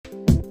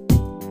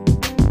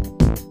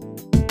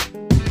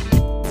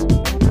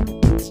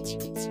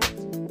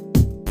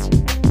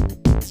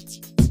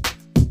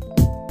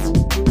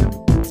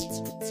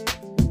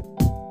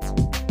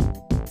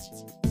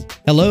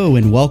Hello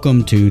and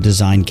welcome to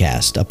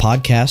DesignCast, a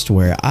podcast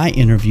where I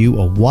interview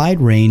a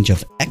wide range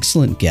of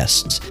excellent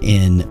guests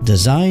in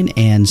design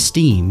and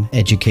STEAM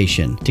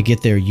education to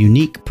get their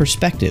unique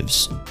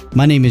perspectives.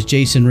 My name is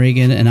Jason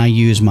Reagan and I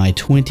use my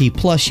 20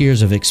 plus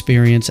years of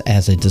experience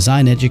as a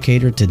design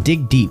educator to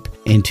dig deep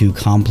into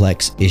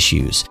complex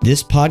issues.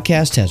 This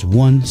podcast has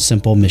one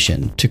simple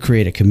mission: to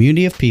create a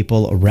community of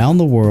people around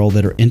the world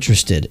that are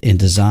interested in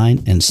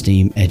design and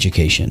STEAM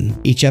education.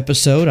 Each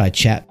episode, I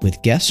chat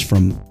with guests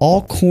from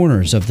all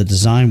corners of the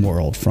design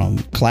world, from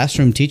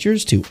classroom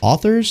teachers to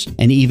authors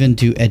and even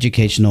to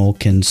educational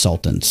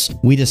consultants.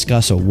 We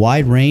discuss a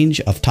wide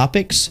range of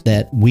topics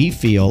that we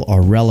feel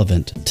are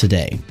relevant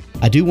today.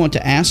 I do want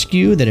to ask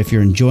you that if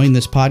you're enjoying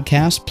this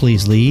podcast,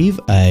 please leave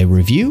a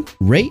review,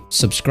 rate,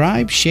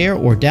 subscribe, share,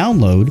 or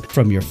download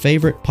from your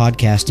favorite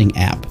podcasting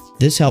app.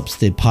 This helps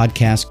the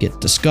podcast get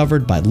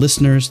discovered by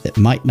listeners that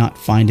might not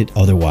find it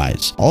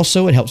otherwise.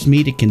 Also, it helps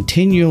me to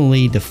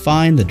continually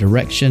define the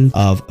direction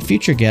of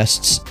future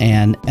guests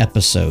and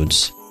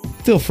episodes.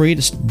 Feel free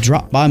to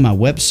drop by my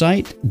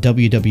website,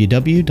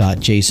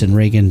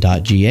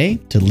 www.jasonreagan.ga,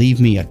 to leave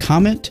me a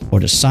comment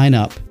or to sign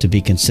up to be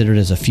considered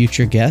as a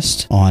future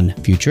guest on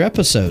future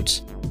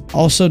episodes.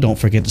 Also, don't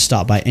forget to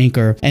stop by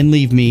Anchor and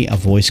leave me a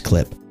voice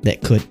clip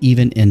that could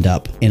even end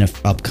up in an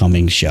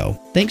upcoming show.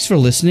 Thanks for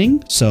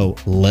listening, so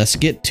let's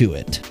get to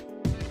it.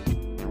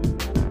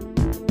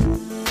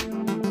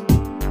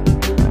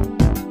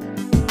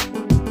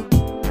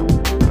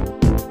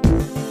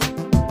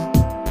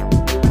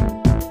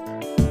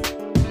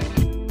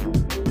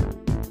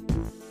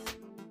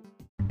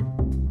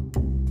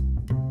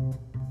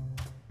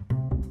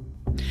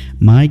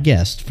 My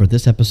guest for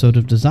this episode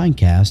of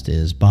DesignCast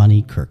is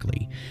Bonnie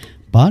Kirkley.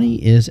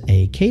 Bonnie is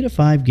a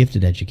K-5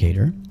 gifted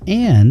educator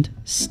and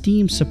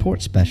STEAM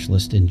support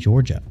specialist in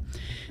Georgia.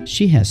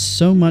 She has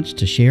so much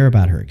to share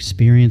about her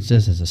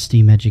experiences as a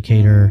STEAM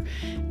educator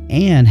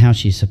and how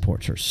she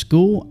supports her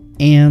school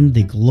and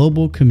the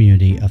global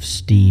community of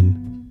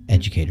STEAM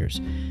educators.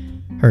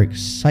 Her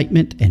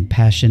excitement and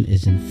passion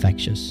is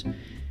infectious.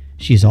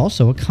 She's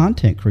also a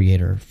content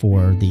creator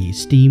for the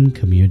STEAM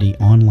community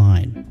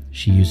online.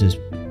 She uses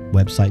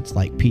websites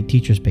like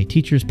Teachers Pay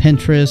Teachers,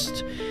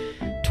 Pinterest,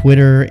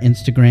 Twitter,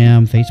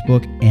 Instagram,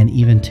 Facebook, and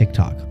even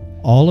TikTok,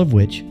 all of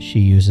which she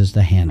uses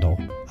the handle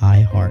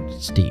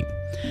iHeartSTEAM.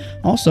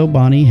 Also,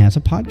 Bonnie has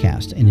a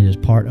podcast, and it is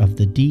part of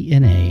the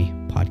DNA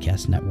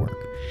Podcast Network.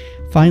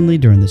 Finally,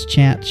 during this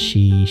chat,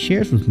 she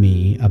shares with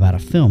me about a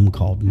film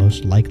called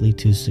Most Likely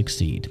to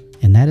Succeed,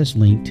 and that is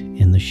linked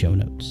in the show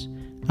notes.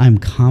 I'm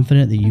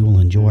confident that you will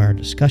enjoy our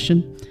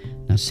discussion.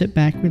 Now sit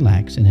back,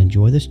 relax, and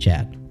enjoy this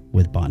chat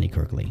with Bonnie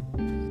Kirkley.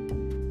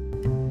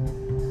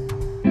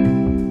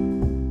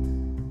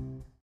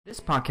 This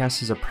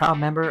podcast is a proud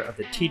member of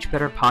the Teach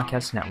Better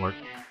Podcast Network.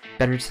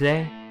 Better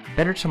today,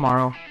 better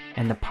tomorrow,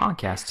 and the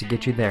podcast to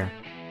get you there.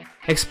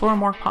 Explore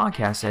more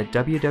podcasts at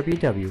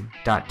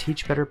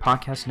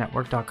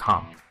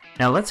www.teachbetterpodcastnetwork.com.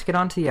 Now let's get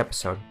on to the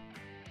episode.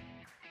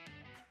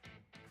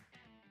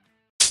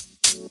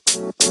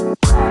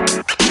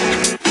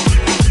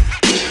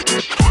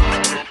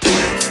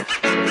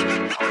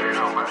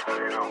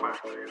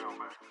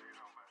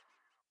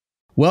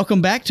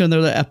 Welcome back to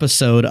another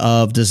episode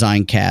of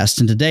DesignCast,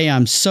 and today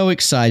I'm so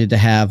excited to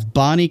have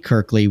Bonnie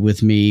Kirkley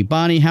with me.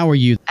 Bonnie, how are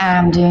you?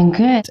 I'm doing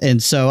good.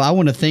 And so I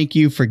want to thank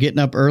you for getting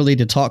up early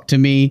to talk to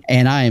me,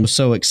 and I am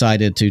so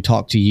excited to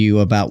talk to you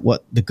about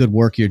what the good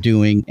work you're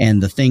doing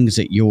and the things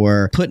that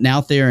you're putting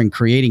out there and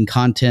creating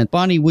content.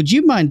 Bonnie, would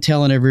you mind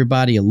telling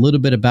everybody a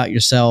little bit about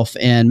yourself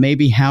and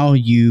maybe how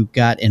you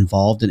got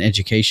involved in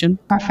education?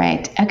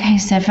 Perfect. Okay,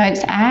 so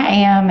folks, I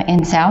am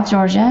in South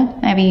Georgia.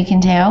 Maybe you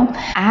can tell.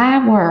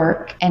 I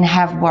work and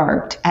have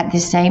worked at the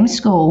same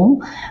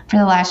school for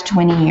the last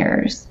 20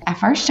 years. I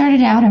first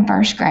started out in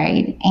first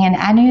grade, and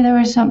I knew there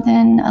was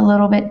something a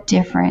little bit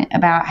different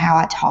about how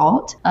I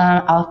taught. I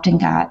often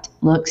got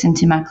looks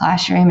into my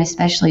classroom,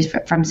 especially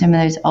from some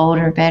of those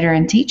older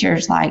veteran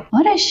teachers, like,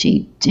 what is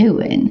she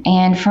doing?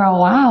 And for a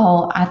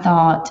while, I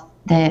thought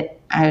that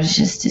I was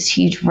just this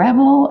huge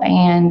rebel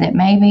and that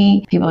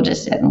maybe people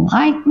just didn't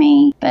like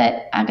me.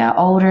 But I got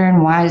older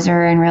and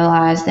wiser and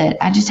realized that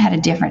I just had a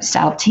different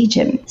style of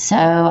teaching. So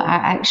I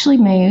actually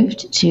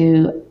moved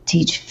to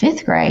teach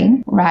fifth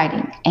grade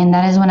writing. And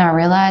that is when I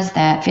realized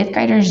that fifth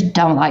graders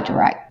don't like to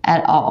write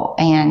at all.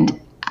 And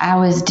I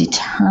was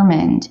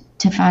determined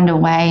to find a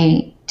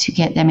way to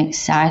get them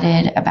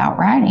excited about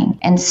writing.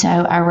 And so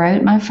I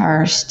wrote my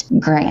first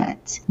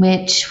grant,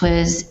 which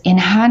was, in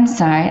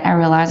hindsight, I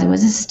realized it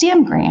was a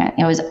STEM grant.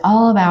 It was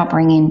all about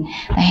bringing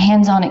the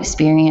hands-on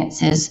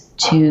experiences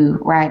to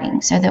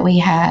writing so that we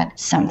had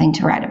something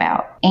to write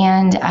about.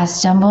 And I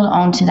stumbled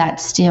onto that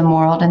STEM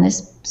world, and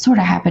this sort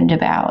of happened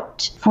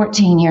about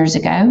 14 years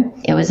ago.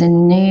 It was a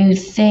new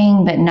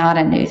thing, but not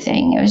a new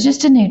thing. It was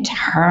just a new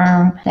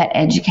term that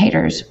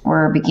educators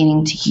were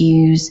beginning to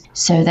use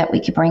so that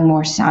we could bring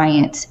more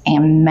science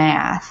and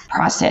math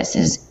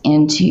processes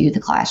into the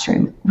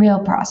classroom. Real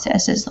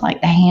processes,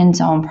 like the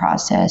hands-on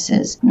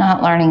processes,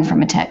 not learning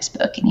from a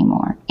textbook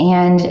anymore.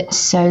 And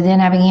so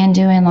then I began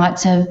doing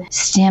lots of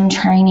STEM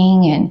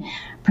training and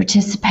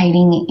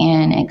participating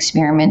in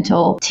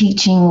experimental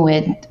teaching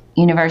with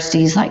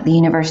universities like the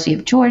University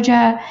of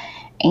Georgia,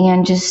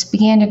 and just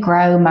began to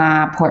grow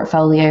my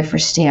portfolio for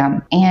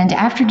STEM. And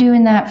after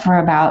doing that for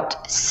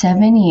about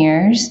 7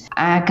 years,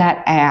 I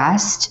got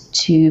asked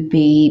to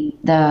be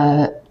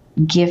the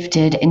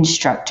gifted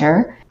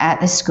instructor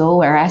at the school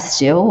where I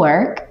still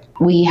work.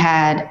 We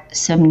had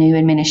some new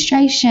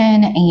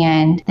administration,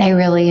 and they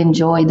really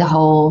enjoyed the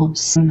whole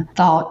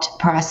thought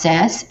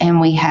process, and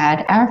we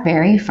had our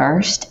very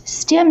first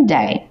STEM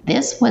day.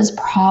 This was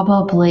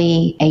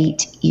probably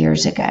 8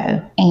 years ago,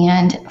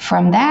 and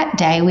from that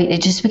day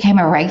it just became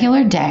a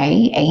regular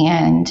day,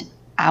 and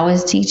I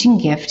was teaching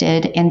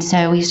gifted, and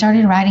so we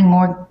started writing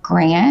more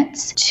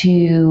grants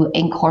to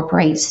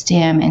incorporate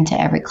STEM into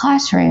every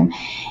classroom.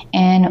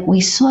 And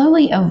we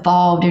slowly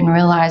evolved and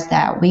realized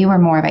that we were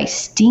more of a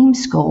STEAM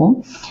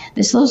school.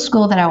 This little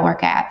school that I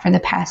work at for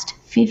the past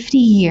 50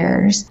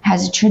 years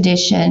has a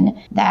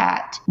tradition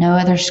that no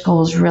other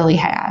schools really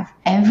have.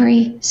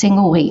 Every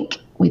single week,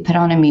 we put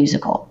on a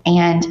musical,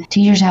 and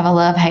teachers have a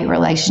love-hate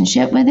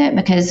relationship with it,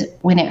 because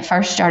when it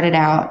first started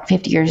out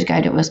 50 years ago,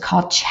 it was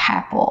called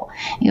chapel.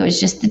 It was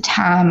just the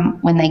time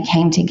when they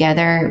came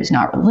together. It was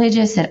not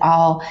religious at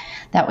all.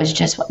 That was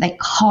just what they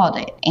called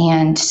it.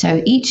 And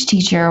so each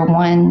teacher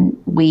 1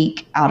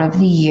 week out of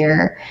the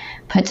year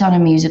puts on a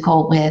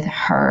musical with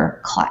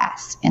her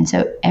class. And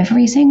so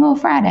every single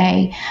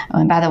Friday, oh,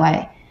 and by the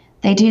way,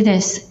 they do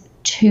this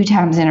 2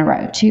 times in a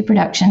row, 2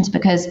 productions,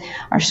 because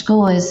our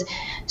school is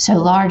so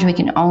large we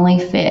can only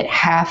fit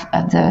half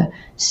of the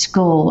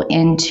school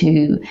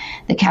into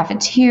the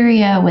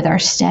cafeteria with our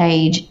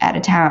stage at a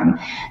time.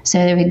 So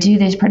they would do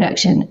this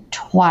production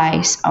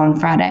twice on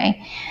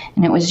Friday.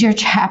 And it was your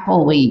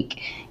chapel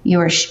week. You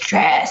were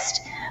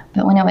stressed.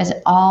 But when it was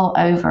all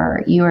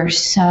over, you were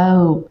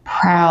so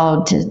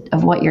proud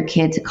of what your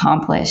kids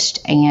accomplished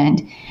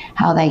and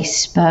how they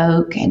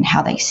spoke and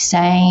how they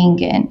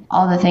sang and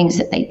all the things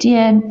that they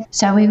did.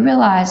 So we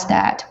realized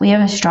that we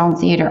have a strong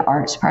theater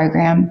arts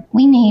program.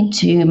 We need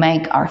to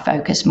make our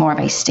focus more of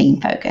a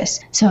STEAM focus.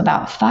 So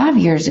about 5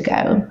 years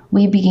ago,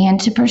 we began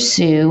to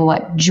pursue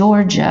what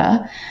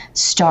Georgia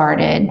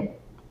started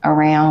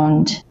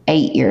around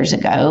 8 years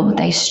ago.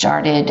 They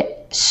started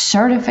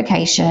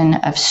certification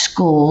of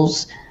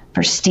schools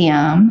for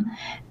STEM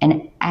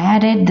and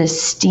added the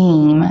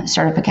STEAM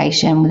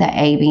certification with the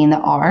A, B, and the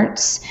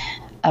arts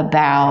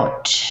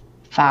about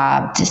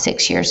 5 to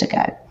 6 years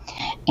ago.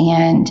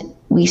 And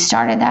we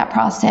started that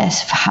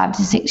process 5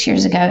 to 6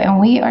 years ago, and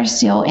we are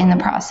still in the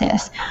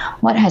process.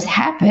 What has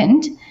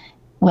happened?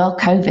 Well,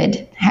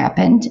 COVID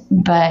happened,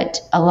 but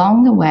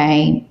along the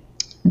way,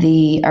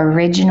 the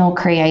original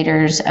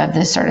creators of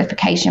the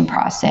certification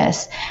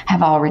process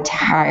have all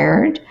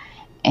retired,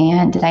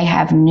 and they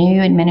have new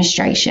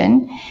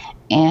administration.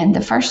 And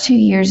the first 2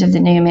 years of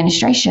the new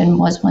administration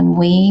was when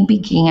we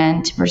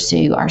began to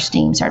pursue our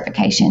STEAM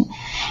certification.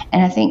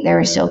 And I think they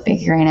were still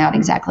figuring out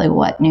exactly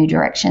what new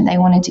direction they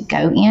wanted to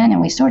go in. And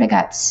we sort of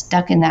got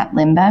stuck in that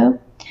limbo.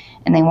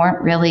 And they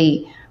weren't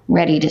really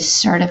ready to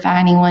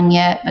certify anyone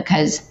yet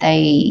because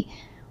they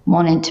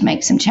wanted to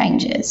make some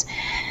changes.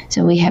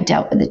 So we have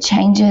dealt with the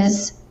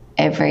changes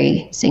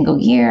every single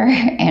year.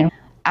 And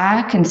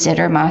I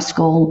consider my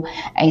school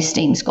a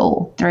STEAM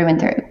school through and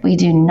through. We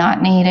do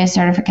not need a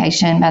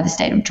certification by the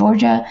state of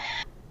Georgia.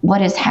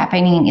 What is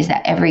happening is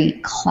that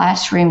every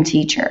classroom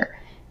teacher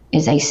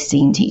is a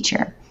STEAM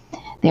teacher.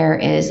 There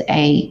is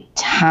a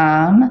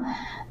time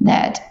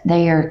that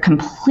they are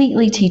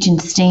completely teaching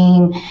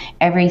STEAM.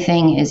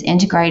 Everything is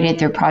integrated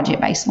through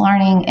project-based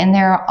learning. And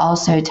there are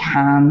also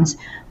times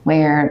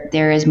where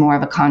there is more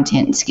of a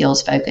content and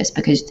skills focus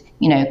because,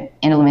 in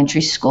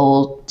elementary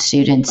school,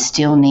 students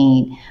still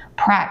need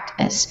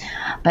practice.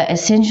 But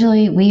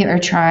essentially, we are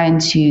trying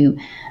to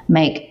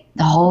make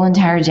the whole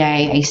entire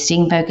day a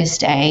STEAM-focused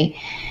day.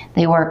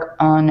 They work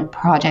on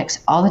projects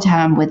all the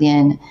time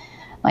within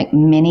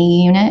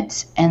mini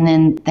units, and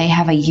then they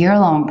have a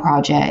year-long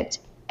project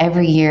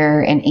every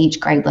year in each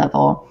grade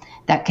level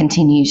that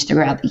continues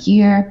throughout the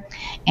year.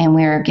 And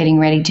we're getting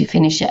ready to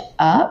finish it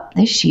up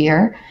this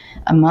year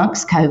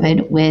amongst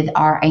COVID with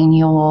our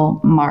annual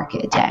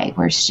market day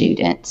where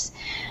students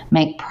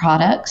make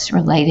products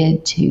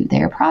related to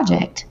their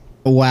project.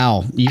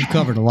 Wow, you've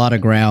covered a lot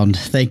of ground.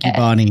 Thank you,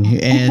 Bonnie.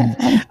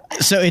 And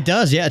so it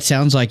does. Yeah, it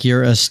sounds like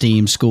you're a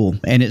STEAM school.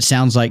 And it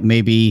sounds like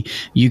maybe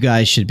you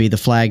guys should be the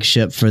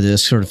flagship for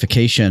this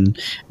certification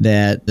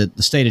that the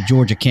state of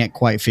Georgia can't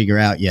quite figure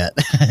out yet.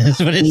 That's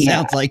what it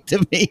sounds like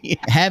to me.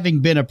 Having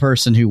been a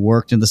person who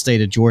worked in the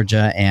state of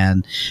Georgia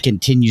and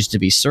continues to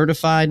be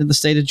certified in the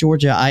state of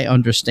Georgia, I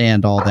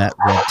understand all that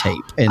red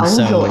tape. And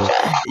Georgia.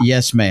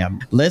 Yes,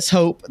 ma'am. Let's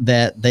hope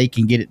that they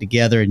can get it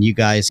together and you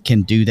guys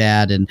can do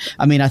that. And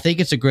I mean, I think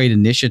it's a great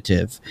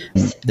initiative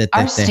that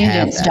our they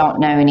students have don't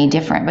know any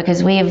different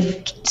because we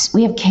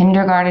have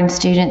kindergarten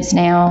students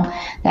now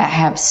that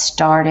have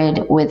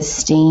started with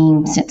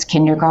STEAM since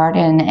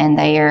kindergarten, and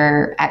they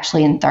are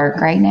actually in 3rd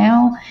grade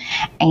now,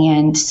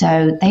 and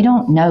so they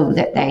don't know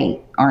that they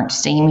aren't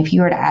STEAM. If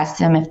you were to ask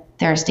them if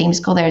they're a STEAM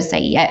school, they would say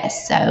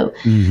yes. So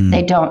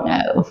they don't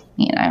know,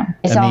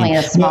 It's only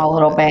a small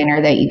little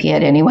banner that you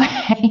get anyway.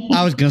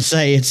 I was going to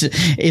say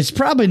it's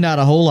probably not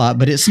a whole lot,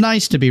 but it's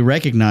nice to be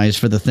recognized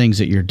for the things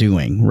that you're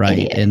doing,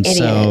 right?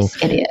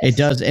 It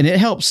does, and it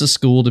helps the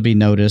school to be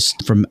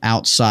noticed from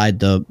outside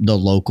the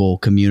local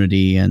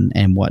community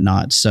and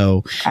whatnot.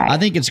 So I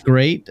think it's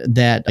great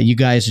that you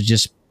guys are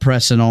just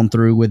pressing on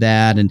through with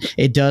that, and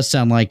it does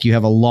sound like you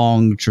have a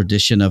long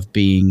tradition of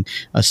being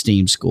a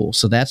STEAM school,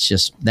 so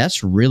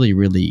that's really,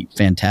 really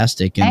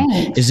fantastic. And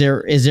Thanks.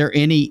 is there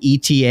any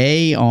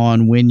ETA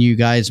on when you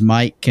guys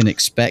can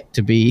expect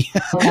to be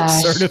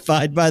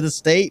certified by the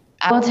state?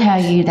 I will tell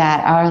you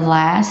that our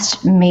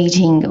last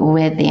meeting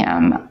with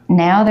them,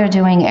 now they're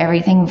doing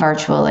everything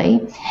virtually,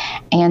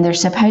 and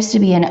there's supposed to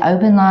be an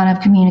open line of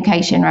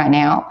communication right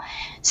now.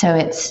 So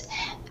it's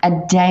a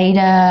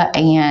data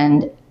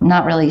and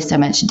not really so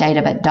much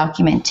data, but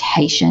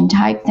documentation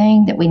type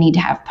thing that we need to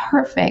have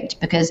perfect,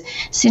 because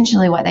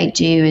essentially what they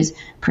do is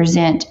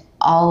present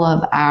all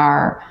of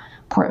our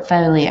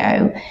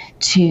portfolio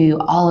to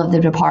all of the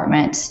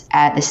departments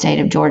at the state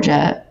of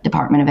Georgia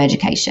Department of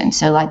Education.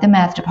 So like the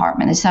math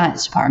department, the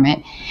science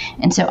department.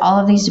 And so all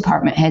of these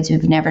department heads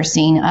who've never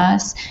seen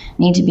us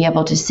need to be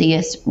able to see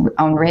us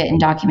on written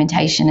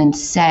documentation and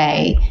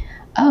say,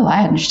 oh,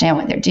 I understand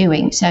what they're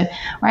doing. So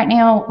right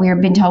now we've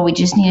been told we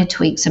just need to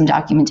tweak some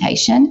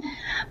documentation,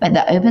 but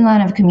the open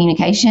line of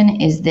communication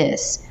is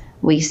this.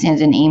 We send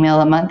an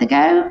email a month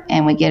ago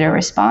and we get a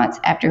response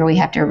after we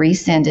have to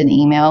resend an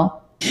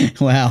email.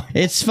 Wow.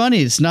 It's funny.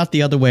 It's not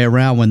the other way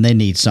around when they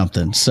need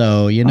something.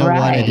 So you know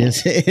what it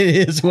is. It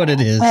is what it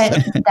is.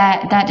 But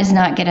that does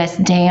not get us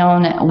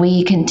down.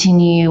 We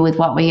continue with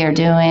what we are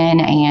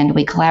doing and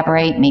we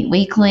collaborate, meet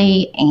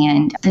weekly,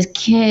 and the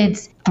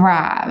kids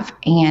thrive.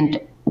 And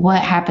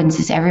what happens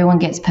is everyone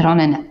gets put on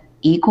an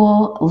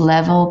equal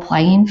level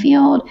playing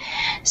field.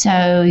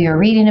 So your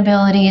reading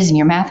abilities and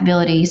your math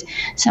abilities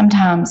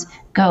sometimes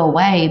go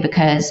away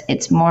because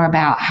it's more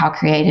about how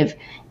creative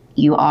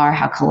you are,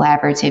 how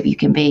collaborative you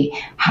can be,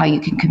 how you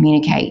can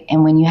communicate.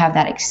 And when you have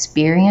that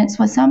experience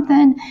with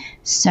something,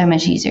 so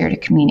much easier to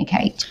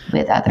communicate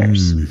with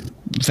others.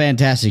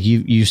 Fantastic.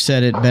 You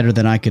said it better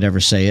than I could ever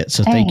say it.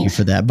 So thank you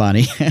for that,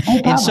 Bonnie.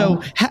 And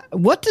so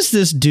what does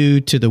this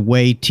do to the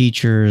way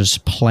teachers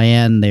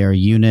plan their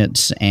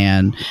units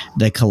and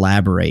they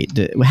collaborate?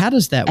 How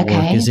does that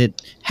work?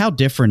 How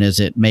different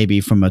is it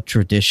maybe from a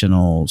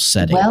traditional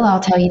setting? Well, I'll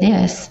tell you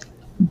this.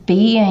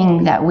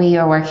 Being that we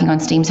are working on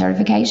STEAM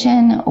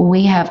certification,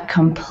 we have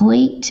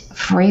complete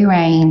free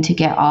reign to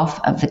get off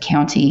of the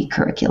county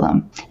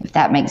curriculum, if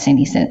that makes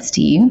any sense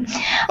to you.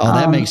 Oh,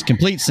 that makes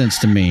complete sense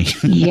to me.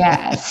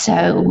 Yeah,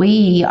 so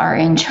we are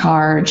in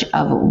charge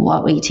of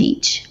what we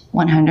teach,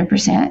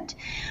 100%.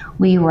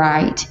 We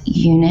write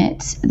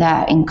units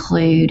that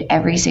include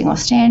every single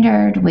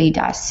standard. We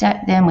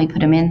dissect them. We put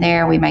them in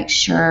there. We make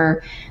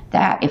sure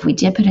that if we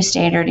did put a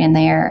standard in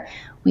there,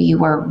 we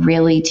were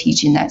really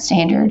teaching that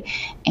standard,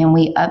 and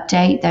we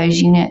update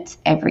those units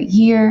every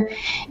year.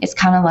 It's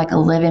kind of like a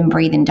living,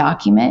 breathing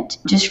document.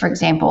 Just for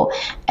example,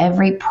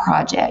 every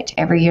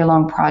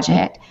year-long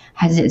project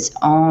has its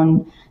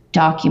own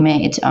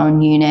document, its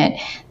own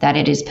unit that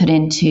it is put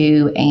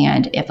into,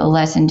 and if a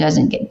lesson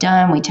doesn't get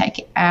done, we take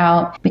it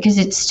out because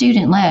it's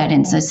student-led,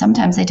 and so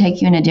sometimes they take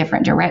you in a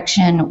different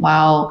direction,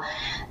 while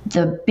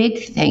the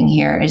big thing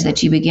here is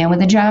that you begin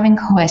with a driving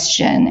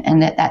question,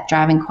 and that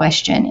driving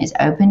question is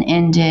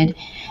open-ended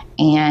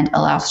and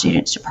allows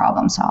students to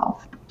problem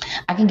solve.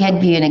 I can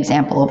give you an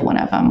example of one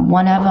of them.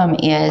 One of them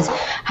is,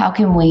 how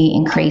can we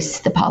increase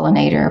the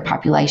pollinator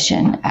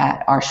population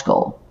at our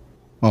school?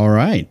 All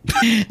right.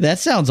 That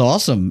sounds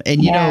awesome.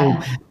 And, you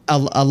know,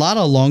 a lot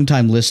of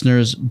longtime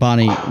listeners,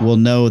 Bonnie, will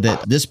know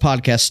that this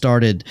podcast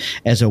started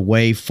as a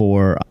way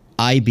for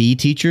IB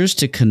teachers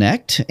to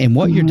connect. And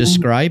what you're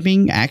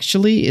describing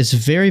actually is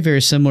very,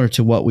 very similar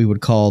to what we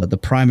would call the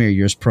primary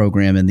years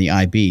program in the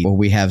IB, where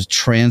we have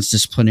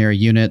transdisciplinary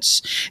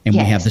units and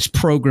we have this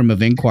program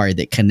of inquiry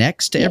that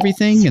connects to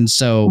everything. And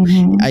so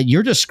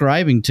you're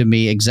describing to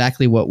me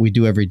exactly what we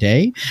do every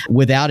day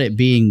without it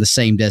being the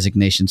same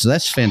designation. So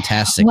that's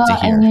fantastic to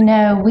hear.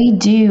 And, we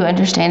do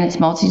understand it's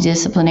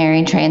multidisciplinary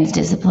and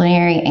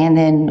transdisciplinary, and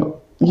then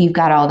you've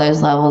got all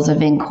those levels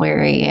of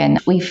inquiry, and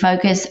we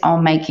focus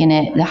on making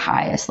it the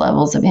highest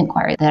levels of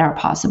inquiry that are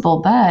possible.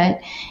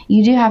 But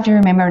you do have to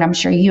remember, and I'm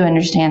sure you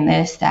understand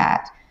this,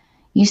 that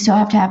you still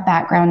have to have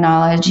background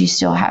knowledge. You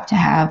still have to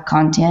have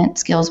content,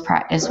 skills,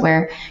 practice,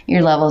 where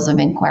your levels of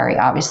inquiry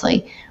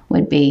obviously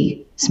would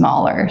be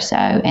smaller. So,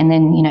 and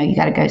then, you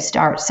got to go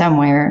start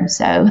somewhere.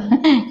 So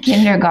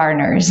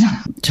kindergartners.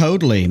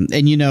 Totally.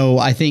 And,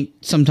 I think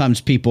sometimes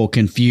people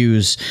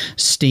confuse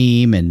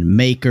STEAM and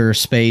maker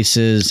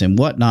spaces and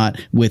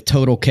whatnot with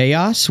total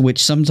chaos,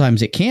 which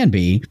sometimes it can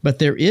be, but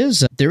there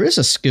is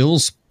a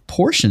skills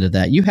portion to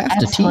that. You have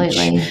Absolutely.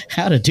 to teach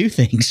how to do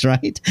things,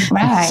 right?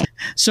 Right.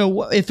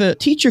 So if a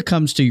teacher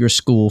comes to your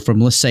school from,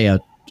 let's say,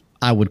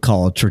 I would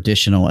call a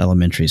traditional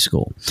elementary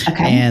school.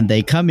 Okay. And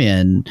they come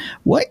in,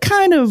 what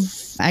kind of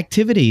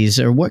activities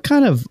or what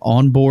kind of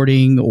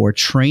onboarding or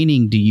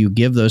training do you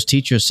give those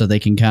teachers so they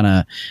can kind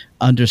of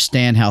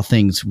understand how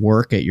things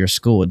work at your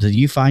school? Do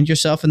you find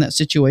yourself in that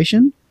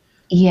situation?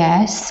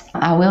 Yes,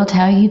 I will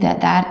tell you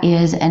that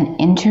is an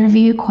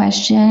interview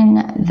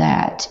question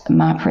that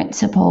my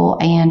principal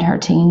and her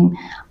team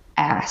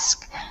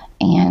ask.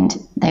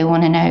 And they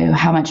want to know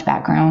how much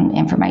background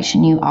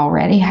information you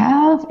already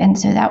have. And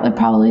so that would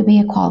probably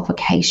be a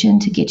qualification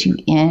to get you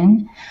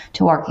in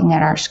to working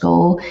at our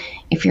school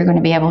if you're going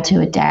to be able to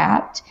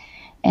adapt.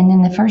 And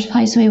then the first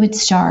place we would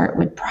start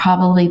would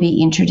probably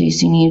be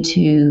introducing you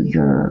to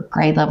your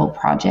grade level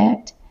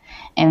project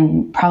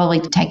and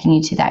probably taking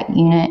you to that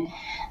unit,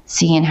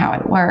 seeing how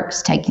it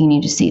works, taking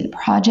you to see the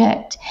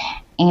project.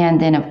 And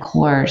then, of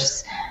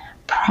course,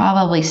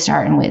 probably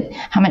starting with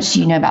how much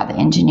do you know about the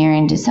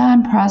engineering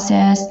design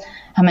process?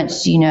 How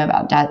much do you know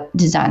about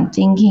design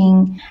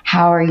thinking?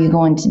 How are you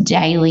going to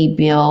daily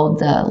build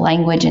the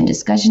language and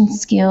discussion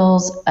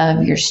skills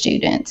of your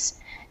students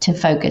to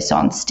focus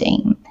on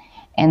STEAM?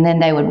 And then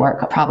they would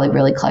work probably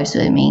really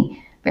closely with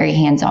me, very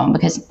hands-on,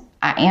 because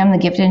I am the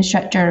gifted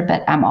instructor,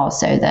 but I'm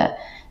also the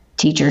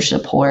teacher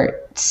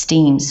support,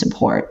 STEAM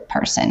support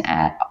person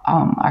at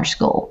our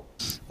school.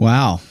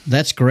 Wow,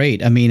 that's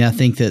great. I mean, I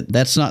think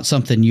that's not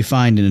something you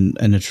find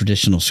in a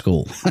traditional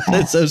school.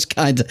 It's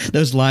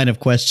those line of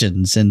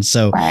questions. And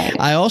so Right.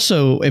 I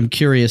also am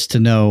curious to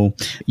know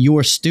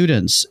your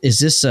students. Is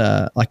this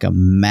like a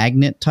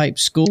magnet type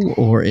school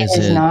or is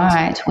It is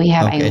not. We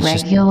have Okay, a it's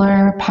just-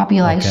 regular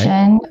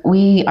population.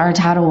 We are a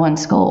Title I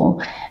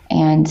school.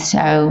 And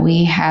so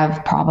we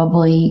have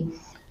probably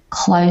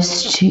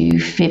close to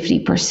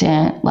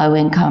 50% low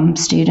income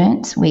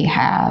students. We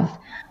have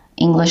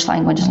English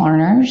language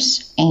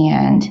learners,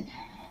 and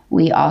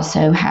we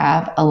also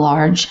have a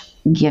large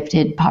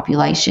gifted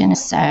population.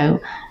 So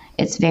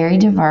it's very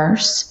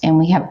diverse, and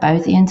we have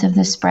both ends of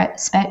the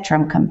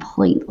spectrum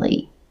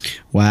completely.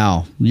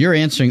 Wow, you're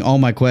answering all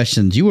my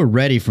questions. You were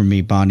ready for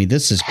me, Bonnie.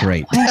 This is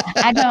great.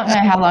 I don't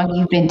know how long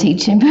you've been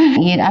teaching, but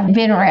I've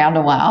been around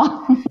a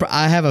while.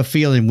 I have a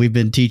feeling we've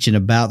been teaching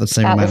about the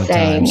same About amount the of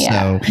time. same,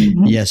 yeah.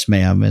 So yes,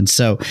 ma'am. And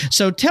so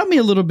tell me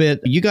a little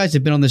bit, you guys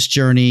have been on this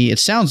journey. It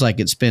sounds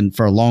like it's been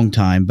for a long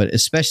time, but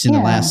especially in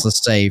the last,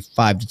 let's say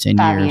 5 to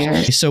 10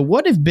 years. So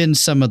what have been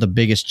some of the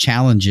biggest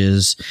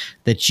challenges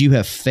that you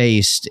have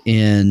faced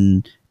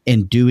in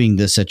doing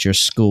this at your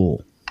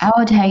school? I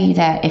will tell you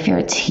that if you're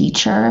a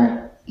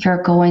teacher,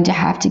 you're going to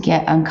have to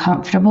get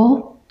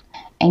uncomfortable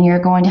and you're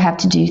going to have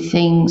to do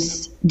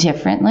things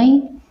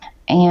differently.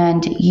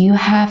 And you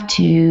have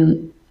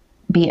to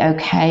be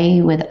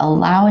okay with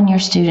allowing your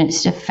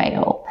students to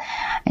fail.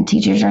 And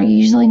teachers are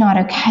usually not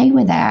okay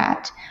with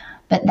that,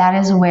 but that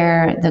is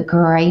where the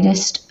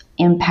greatest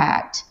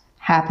impact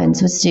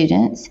happens with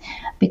students,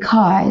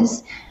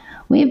 because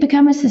we have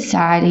become a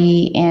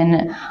society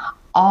in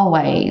all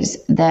ways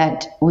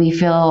that we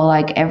feel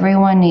like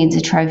everyone needs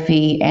a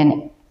trophy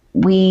and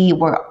we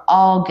were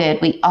all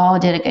good. We all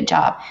did a good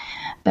job,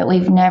 but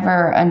we've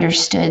never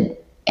understood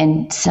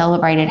and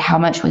celebrated how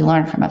much we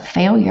learn from a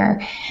failure.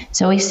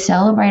 So we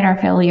celebrate our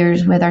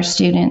failures with our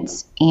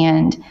students,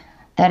 and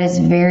that is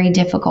very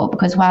difficult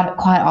because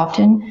quite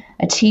often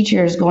a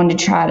teacher is going to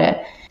try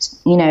to,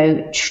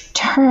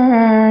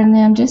 turn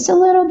them just a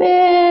little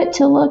bit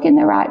to look in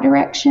the right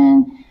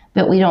direction.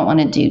 But we don't want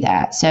to do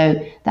that.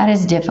 So that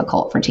is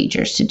difficult for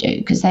teachers to do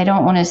because they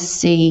don't want to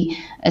see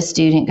a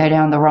student go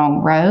down the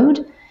wrong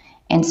road.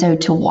 And so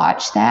to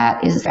watch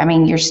that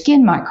your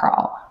skin might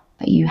crawl,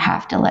 but you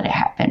have to let it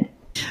happen.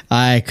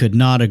 I could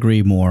not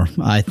agree more.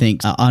 I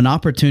think an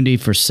opportunity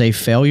for safe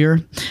failure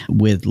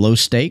with low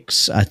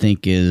stakes, I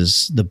think,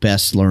 is the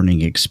best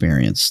learning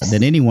experience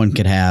that anyone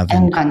could have.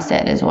 And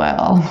mindset as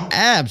well.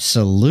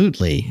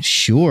 Absolutely.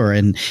 Sure.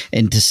 And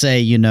to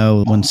say,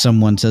 when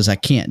someone says, I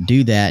can't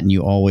do that, and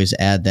you always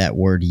add that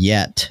word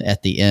yet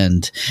at the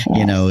end,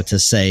 Yes. to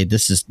say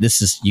this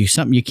is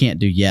something you can't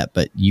do yet,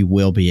 but you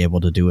will be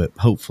able to do it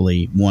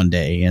hopefully one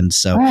day. And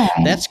so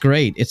That's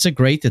great. It's a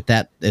great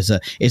that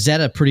is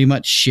that a pretty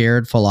much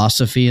shared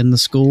philosophy in the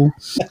school?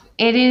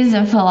 It is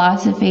a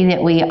philosophy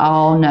that we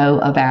all know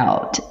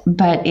about,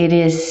 but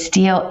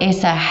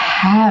it's a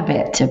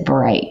habit to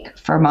break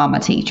for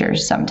mama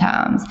teachers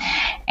sometimes.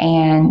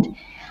 And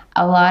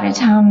a lot of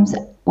times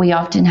we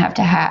often have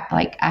to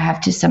I have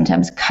to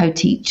sometimes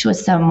co-teach with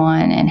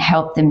someone and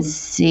help them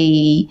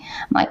see.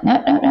 I'm like,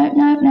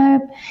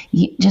 no.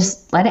 You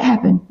just let it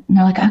happen. And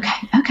they're like,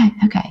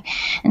 okay.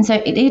 And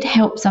so it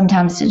helps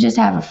sometimes to just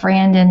have a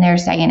friend in there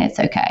saying it's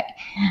okay.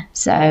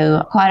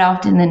 So quite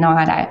often than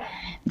not,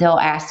 they'll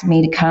ask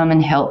me to come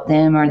and help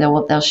them, or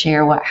they'll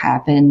share what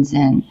happens.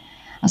 And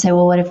I'll say,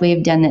 well, what if we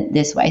have done it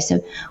this way? So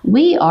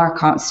we are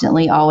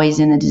constantly always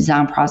in the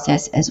design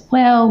process as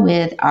well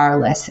with our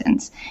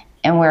lessons.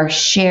 And we're a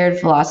shared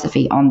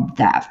philosophy on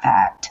that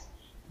fact.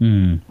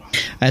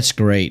 That's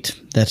great.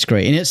 That's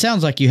great. And it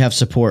sounds like you have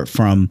support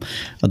from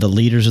the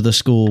leaders of the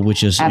school,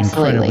 which is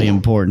incredibly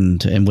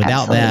important. And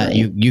without that,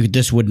 you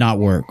this would not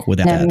work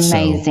without that.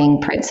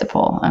 Amazing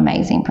principal.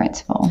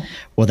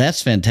 Well,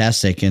 that's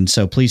fantastic. And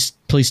so please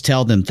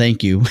tell them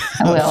thank you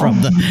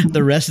from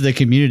the rest of the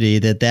community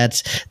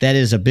that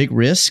is a big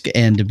risk,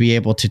 and to be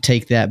able to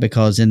take that,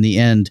 because in the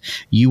end,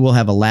 you will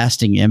have a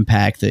lasting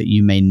impact that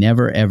you may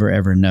never, ever,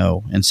 ever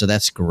know. And so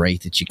that's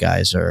great that you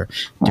guys are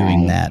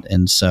doing that.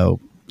 And so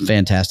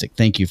fantastic.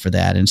 Thank you for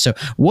that. And so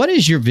what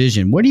is your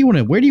vision? Where do you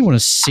want to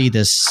see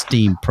this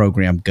STEAM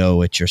program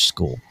go at your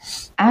school?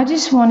 I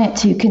just want it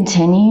to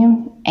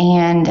continue.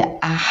 And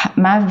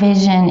my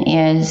vision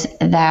is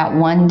that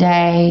one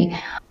day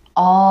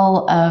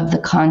all of the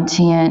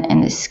content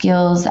and the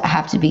skills that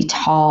have to be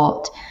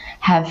taught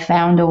have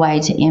found a way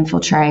to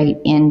infiltrate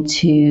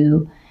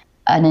into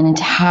an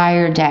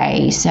entire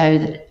day.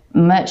 So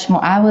much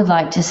more, I would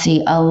like to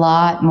see a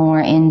lot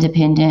more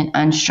independent,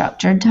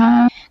 unstructured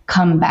time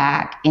come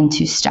back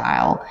into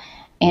style.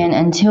 And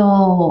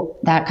until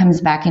that comes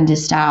back into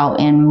style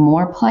in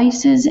more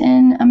places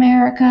in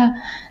America,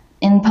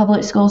 in the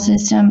public school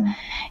system,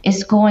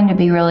 it's going to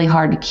be really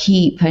hard to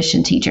keep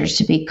pushing teachers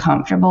to be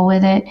comfortable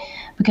with it,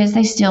 because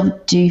they still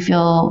do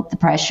feel the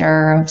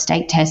pressure of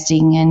state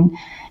testing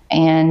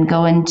and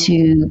going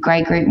to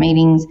grade group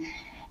meetings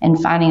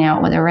and finding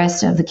out what the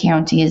rest of the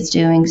county is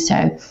doing.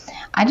 So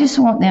I just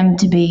want them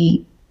to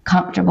be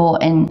comfortable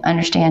and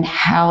understand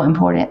how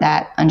important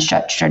that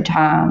unstructured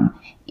time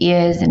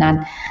is. And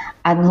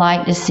I'd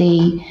like to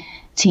see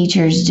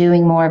teachers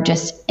doing more of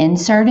just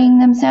inserting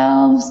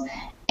themselves,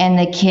 and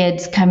the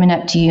kids coming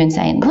up to you and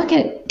saying, look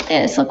at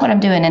this, look what I'm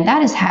doing. And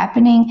that is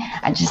happening.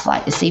 I'd just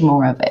like to see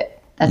more of it.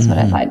 That's what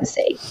I'd like to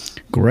see.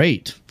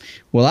 Great.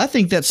 Well, I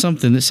think that's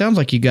something that sounds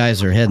like you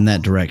guys are heading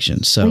that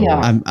direction. So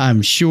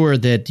I'm sure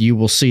that you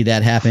will see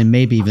that happen,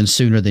 maybe even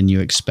sooner than you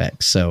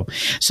expect. So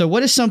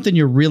what is something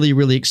you're really,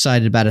 really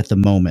excited about at the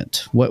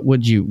moment? What are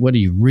you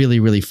really,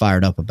 really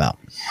fired up about?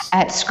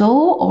 At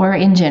school or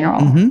in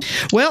general?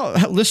 Well,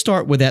 let's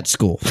start with at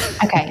school.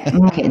 Okay.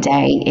 Market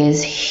Day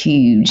is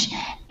huge.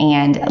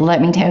 And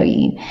let me tell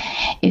you,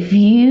 if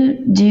you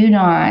do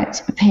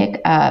not pick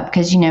up,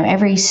 because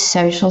every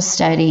social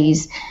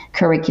studies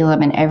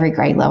curriculum in every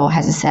grade level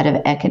has a set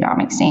of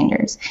economic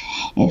standards.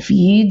 If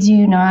you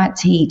do not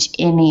teach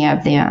any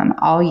of them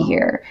all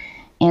year,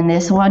 in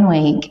this 1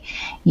 week,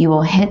 you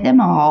will hit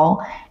them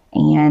all,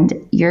 and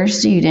your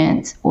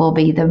students will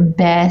be the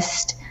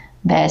best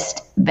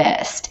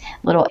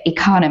little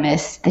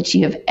economists that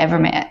you have ever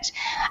met.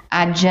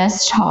 I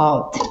just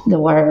taught the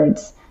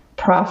words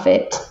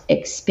profit,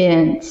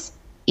 expense,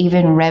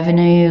 even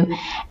revenue,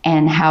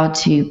 and how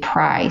to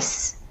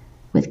price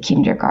with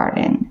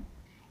kindergarten.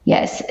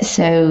 Yes,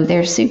 so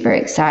they're super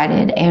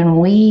excited. And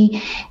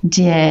we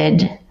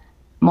did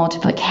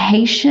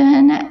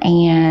multiplication,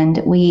 and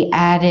we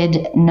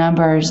added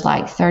numbers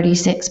like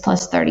 36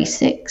 plus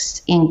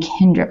 36 in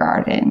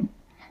kindergarten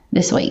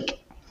this week.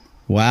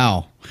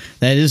 Wow,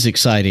 that is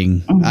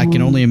exciting. I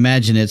can only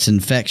imagine it's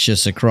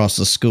infectious across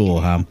the school,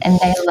 huh? And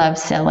they love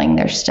selling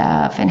their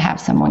stuff and have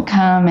someone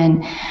come,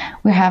 and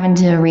we're having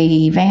to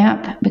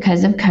revamp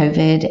because of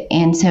COVID.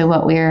 And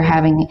so we are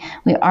having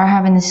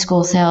the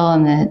school sale,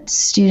 and the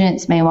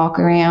students may walk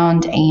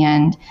around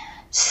and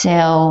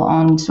sell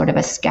on sort of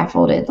a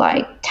scaffolded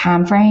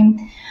time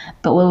frame,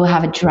 but we will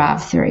have a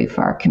drive-through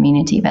for our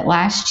community. But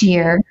last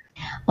year,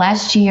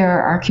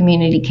 our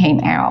community came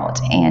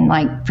out, and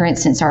for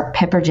instance, our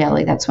pepper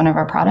jelly, that's one of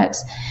our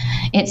products,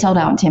 it sold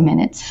out in 10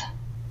 minutes.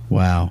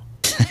 Wow.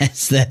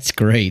 That's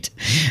great.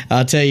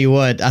 I'll tell you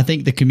what, I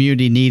think the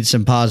community needs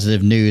some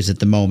positive news at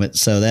the moment.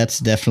 So that's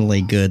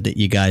definitely good that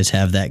you guys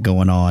have that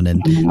going on,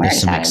 and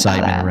there's some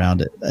excitement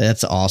around it.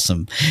 That's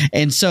awesome.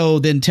 And so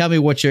then tell me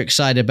what you're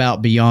excited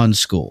about beyond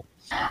school.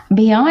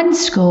 Beyond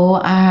school,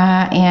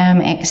 I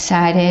am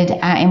excited.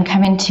 I am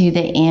coming to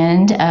the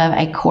end of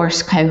a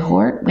course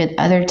cohort with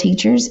other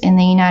teachers in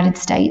the United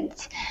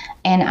States,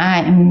 and I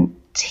am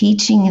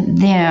teaching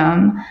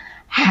them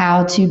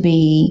how to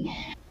be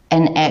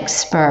an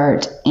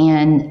expert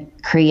in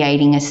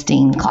creating a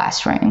STEAM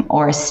classroom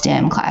or a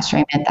STEM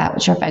classroom, if that's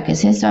what your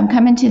focus is. So I'm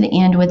coming to the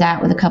end with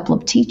that with a couple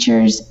of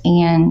teachers,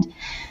 and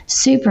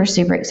super,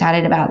 super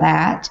excited about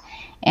that.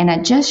 And I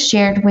just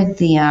shared with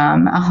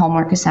them a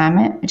homework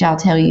assignment, which I'll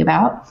tell you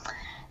about.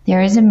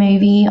 There is a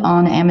movie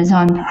on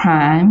Amazon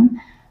Prime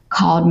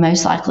called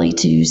Most Likely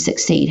to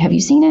Succeed. Have you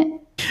seen it?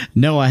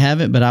 No, I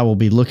haven't, but I will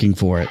be looking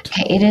for it.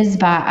 Okay, it is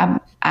by,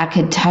 I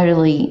could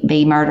totally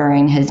be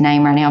murdering his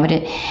name right now, but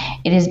it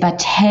is by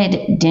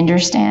Ted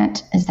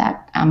Dinderstant.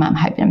 I'm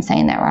hoping I'm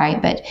saying that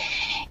right, but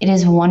it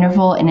is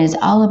wonderful and is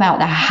all about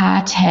the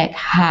high-tech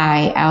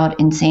high out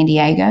in San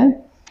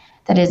Diego.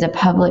 That is a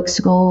public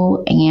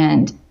school,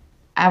 and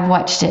I've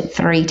watched it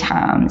 3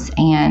 times,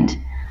 and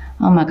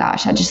oh my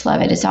gosh, I just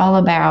love it. It's all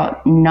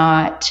about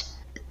not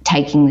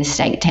taking the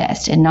state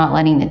test and not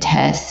letting the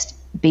test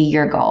be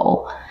your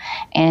goal,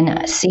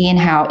 and seeing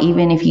how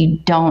even if you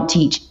don't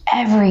teach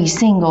every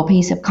single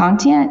piece of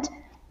content,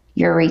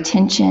 your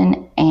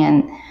retention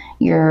and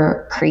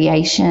your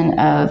creation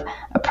of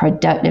a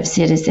productive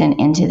citizen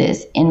into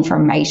this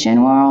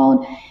information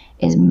world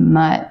is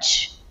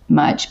much,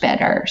 much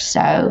better.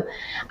 So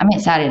I'm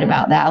excited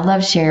about that. I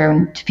love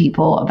sharing to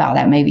people about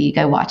that movie.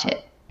 Go watch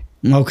it.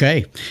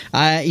 Okay.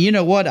 You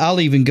know what?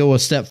 I'll even go a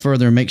step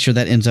further and make sure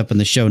that ends up in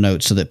the show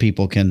notes so that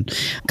people can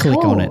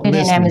click on it.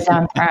 It's in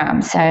Amazon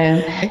Prime. So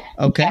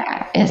okay.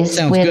 Yeah, it's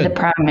Sounds with good. the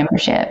Prime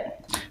membership.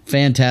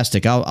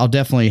 Fantastic. I'll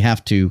definitely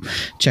have to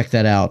check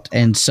that out.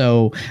 And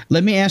so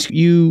let me ask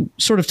you,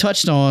 sort of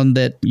touched on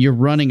that you're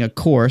running a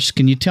course.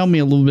 Can you tell me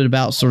a little bit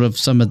about sort of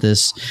some of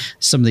these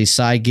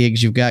side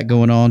gigs you've got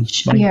going on?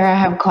 Sure, I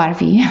have quite a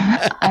few.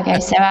 Okay,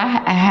 so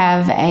I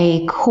have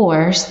a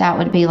course that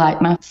would be like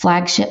my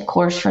flagship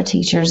course for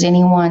teachers,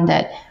 anyone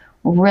that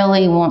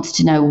really wants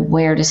to know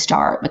where to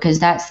start, because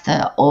that's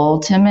the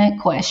ultimate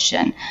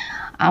question.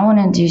 I want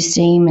to do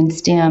STEAM and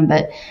STEM,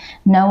 but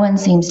no one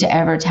seems to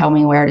ever tell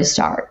me where to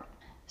start.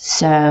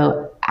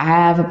 So I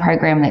have a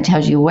program that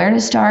tells you where to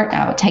start.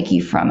 I will take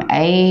you from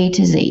A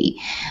to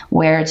Z,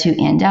 where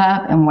to end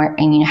up,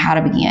 and how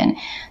to begin.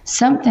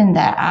 Something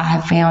that I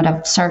have found,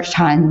 I've searched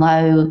high and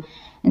low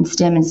in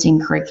STEM and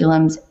STEAM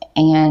curriculums,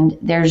 and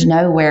there's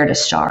nowhere to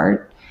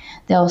start.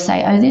 They'll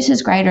say, oh, this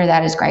is great or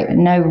that is great, but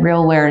no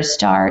real where to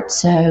start.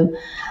 So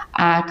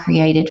I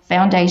created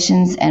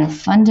foundations and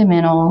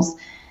fundamentals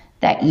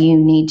that you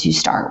need to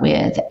start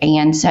with.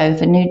 And so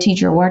if a new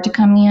teacher were to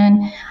come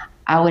in,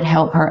 I would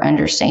help her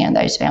understand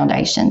those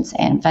foundations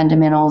and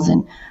fundamentals.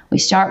 And we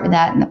start with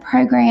that in the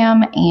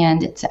program,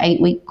 and it's an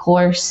 8-week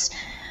course,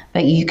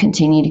 but you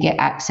continue to get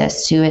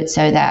access to it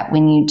so that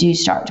when you do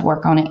start to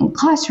work on it in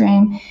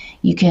classroom,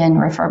 you can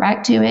refer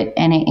back to it,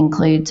 and it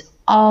includes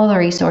all the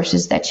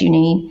resources that you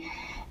need.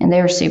 And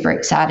they were super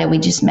excited. We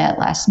just met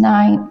last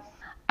night.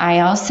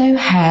 I also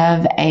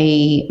have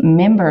a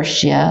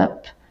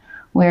membership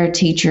where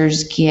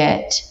teachers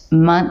get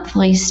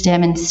monthly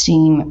STEM and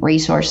STEAM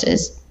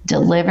resources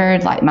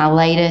delivered, like my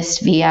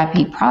latest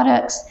VIP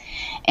products,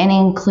 and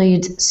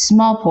includes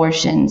small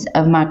portions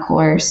of my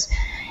course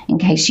in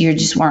case you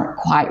just weren't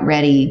quite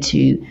ready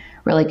to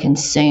really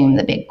consume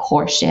the big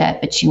course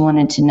yet, but you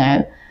wanted to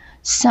know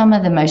some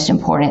of the most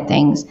important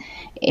things.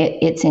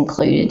 It's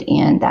included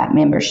in that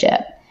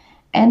membership.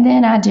 And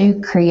then I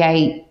do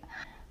create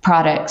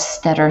products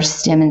that are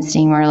STEM and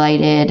STEAM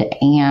related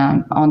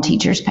and on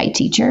Teachers Pay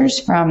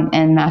Teachers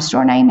and my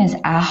store name is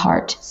I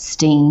Heart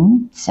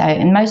STEAM. So,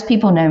 and most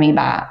people know me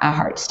by I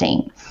Heart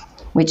STEAM,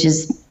 which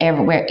is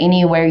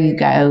anywhere you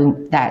go,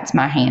 that's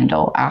my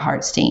handle, I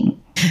Heart STEAM.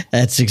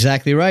 That's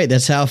exactly right.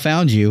 That's how I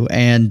found you.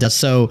 And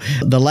so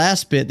the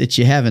last bit that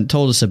you haven't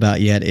told us about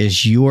yet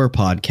is your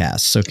podcast.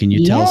 So can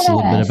you tell us a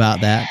little bit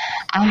about that?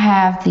 I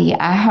have the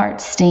I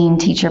Heart STEAM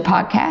Teacher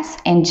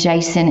Podcast, and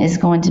Jason is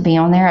going to be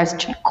on there. I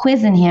was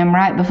quizzing him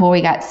right before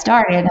we got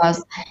started. I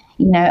was,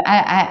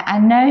 I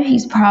know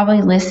he's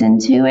probably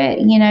listened to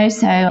it,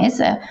 so it's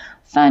a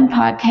fun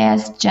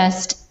podcast,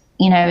 just,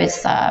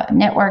 it's a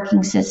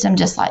networking system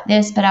just like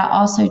this, but I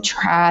also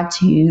try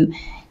to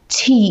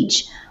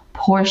teach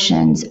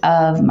portions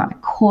of my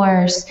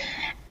course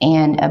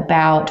and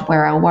about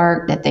where I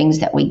work, the things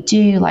that we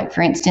do. Like,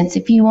 for instance,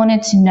 if you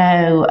wanted to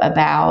know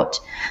about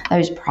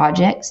those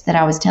projects that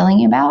I was telling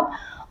you about,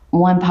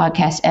 one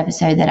podcast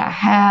episode that I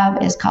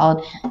have is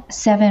called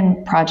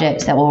 7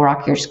 Projects That Will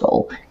Rock Your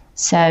School.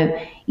 So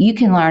you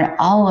can learn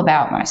all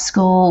about my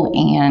school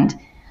and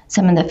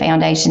some of the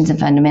foundations and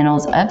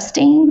fundamentals of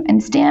STEAM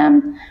and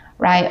STEM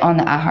right on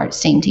the I Heart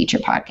STEAM Teacher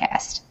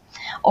Podcast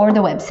or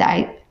the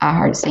website,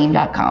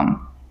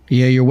 iheartsteam.com.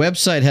 Yeah, your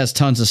website has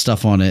tons of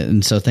stuff on it,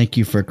 and so thank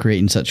you for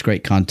creating such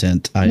great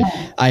content.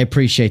 I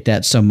appreciate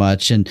that so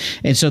much. And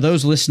so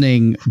those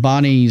listening,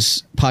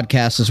 Bonnie's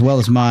podcast as well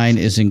as mine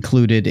is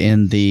included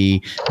in the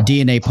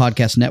DNA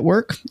Podcast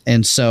Network,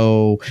 and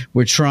so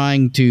we're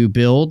trying to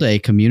build a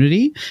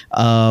community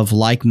of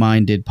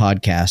like-minded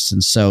podcasts.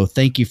 And so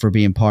thank you for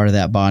being part of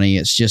that, Bonnie.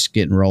 It's just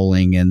getting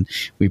rolling, and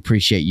we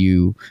appreciate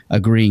you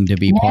agreeing to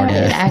be part of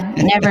it. I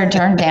never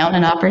turned down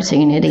an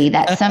opportunity.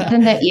 That's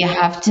something that you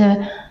have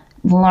to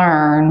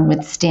learn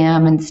with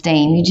STEM and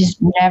STEAM. You just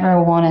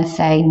never want to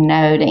say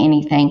no to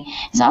anything.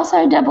 It's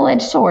also a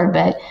double-edged sword,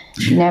 but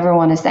you never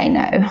want to say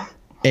no.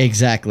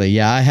 Exactly.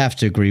 Yeah, I have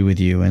to agree with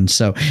you. And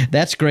so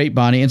that's great,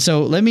 Bonnie. And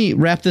so let me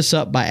wrap this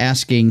up by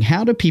asking,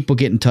 how do people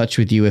get in touch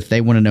with you if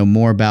they want to know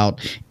more about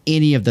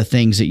any of the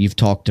things that you've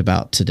talked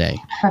about today?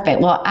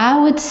 Perfect. Well,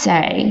 I would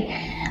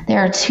say there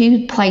are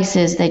 2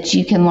 places that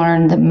you can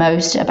learn the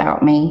most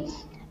about me,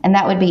 and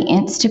that would be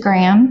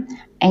Instagram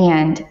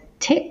and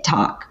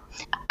TikTok.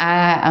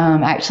 I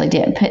actually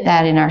didn't put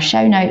that in our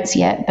show notes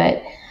yet,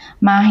 but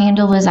my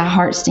handle is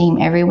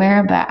iHeartSteam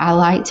everywhere, but I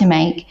like to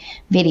make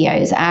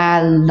videos.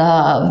 I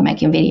love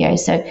making videos.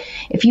 So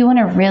if you want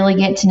to really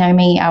get to know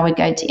me, I would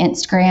go to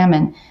Instagram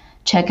and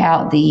check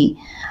out the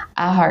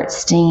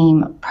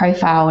iHeartSteam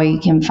profile, where you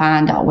can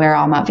find out where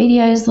all my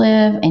videos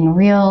live in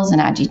Reels and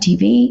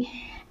IGTV.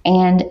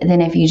 And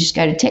then if you just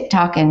go to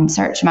TikTok and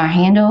search my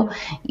handle,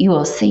 you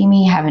will see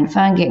me having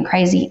fun, getting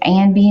crazy,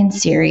 and being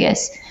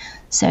serious.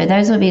 So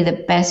those would be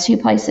the best two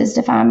places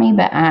to find me.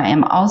 But I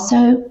am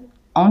also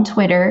on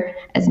Twitter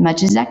as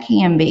much as I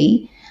can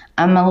be.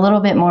 I'm a little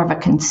bit more of a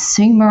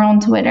consumer on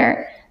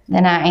Twitter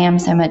than I am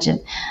so much of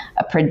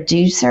a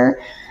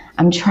producer.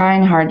 I'm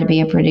trying hard to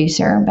be a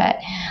producer, but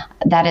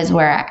that is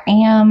where I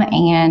am,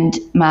 and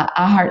my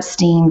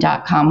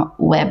iHeartSteam.com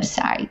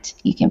website.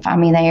 You can find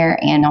me there,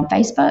 and on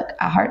Facebook,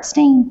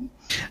 iHeartSteam.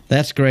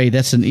 That's great.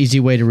 That's an easy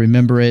way to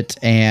remember it.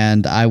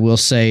 And I will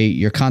say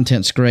your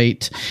content's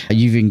great.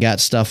 You've even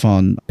got stuff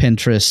on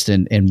Pinterest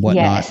and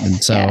whatnot. Yes,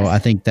 and so yes. I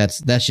think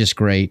that's just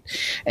great.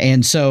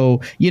 And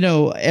so,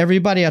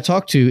 everybody I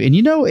talk to, and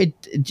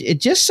it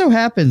just so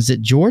happens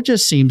that Georgia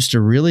seems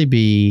to really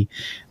be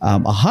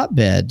a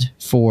hotbed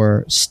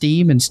for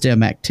STEAM and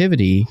STEM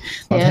activity.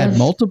 I've had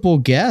multiple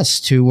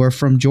guests who are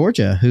from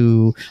Georgia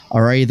who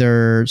are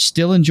either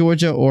still in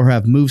Georgia or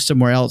have moved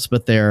somewhere else,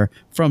 but they're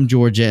from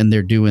Georgia and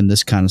they're doing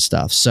this kind of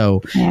stuff.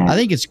 So I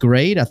think it's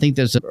great. I think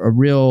there's a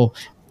real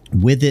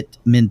with it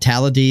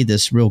mentality,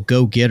 this real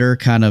go-getter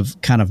kind of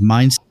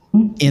mindset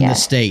in the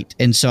state.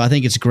 And so I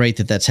think it's great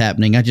that that's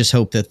happening. I just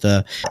hope that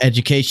the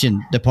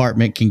education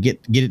department can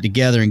get it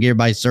together and get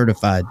everybody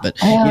certified. But,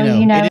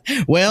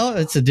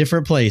 it's a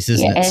different place,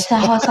 isn't it? It's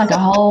like a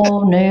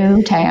whole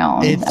new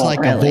town. It's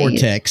like a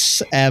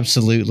vortex.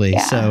 Absolutely.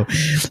 Yeah. So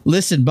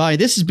listen, Bonnie,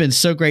 this has been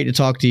so great to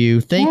talk to you.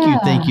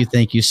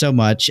 Thank you so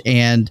much.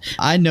 And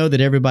I know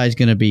that everybody's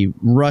going to be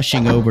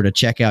rushing over to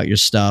check out your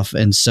stuff.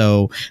 And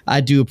so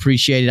I do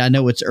appreciate it. I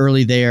know it's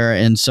early there.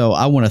 And so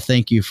I want to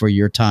thank you for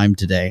your time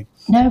today.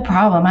 No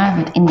problem.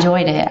 I've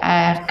enjoyed it.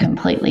 I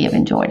completely have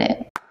enjoyed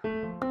it.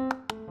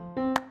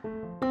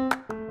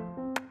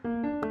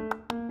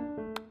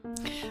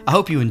 I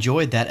hope you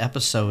enjoyed that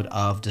episode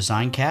of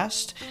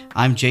DesignCast.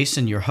 I'm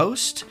Jason, your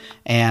host,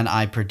 and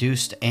I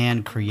produced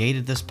and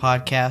created this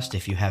podcast.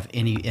 If you have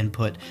any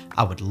input,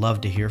 I would love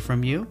to hear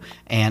from you,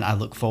 and I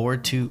look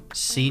forward to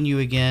seeing you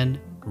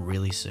again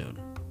really soon.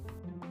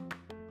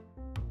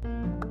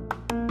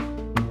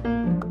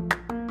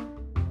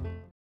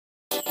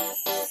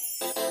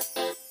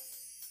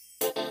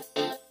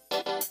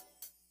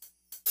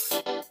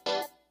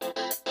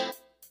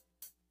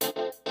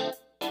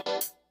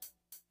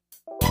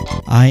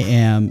 I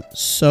am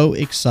so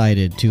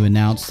excited to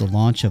announce the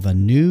launch of a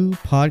new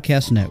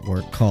podcast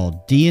network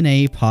called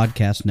DNA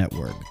Podcast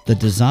Network. The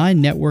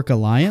Design Network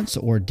Alliance,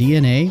 or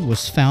DNA,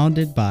 was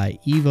founded by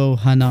Ivo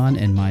Hanan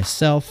and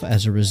myself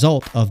as a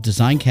result of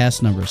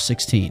DesignCast number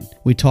 16.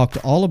 We talked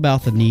all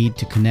about the need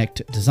to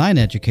connect design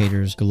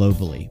educators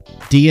globally.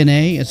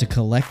 DNA is a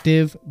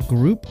collective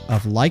group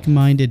of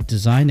like-minded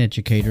design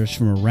educators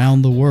from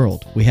around the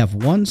world. We have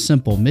one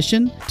simple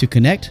mission: to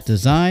connect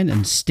design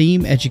and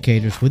STEAM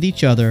educators with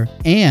each other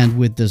and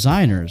with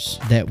designers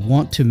that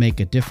want to make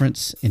a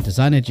difference in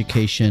design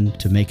education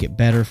to make it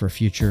better for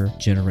future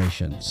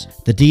generations.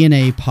 The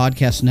DNA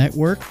Podcast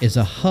Network is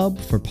a hub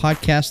for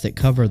podcasts that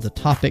cover the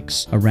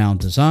topics around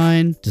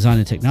design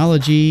and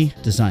technology,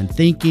 design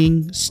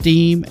thinking,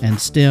 STEAM,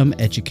 and STEM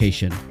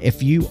education.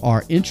 If you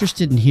are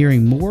interested in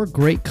hearing more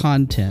great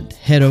content,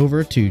 head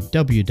over to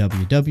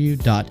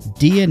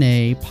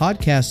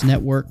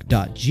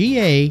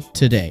www.dnapodcastnetwork.ga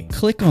today.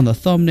 Click on the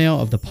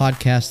thumbnail of the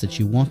podcast that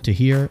you want to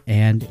hear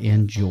and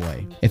enjoy.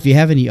 If you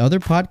have any other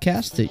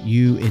podcasts that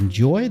you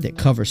enjoy that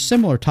cover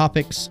similar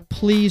topics,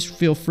 please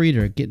feel free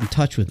to get in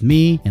touch with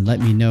me and let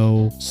me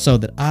know so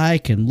that I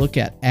can look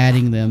at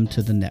adding them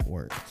to the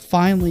network.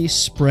 Finally,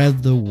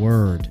 spread the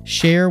word.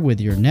 Share with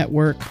your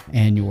network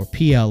and your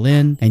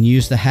PLN and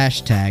use the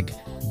hashtag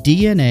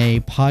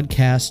DNA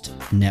Podcast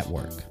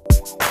Network.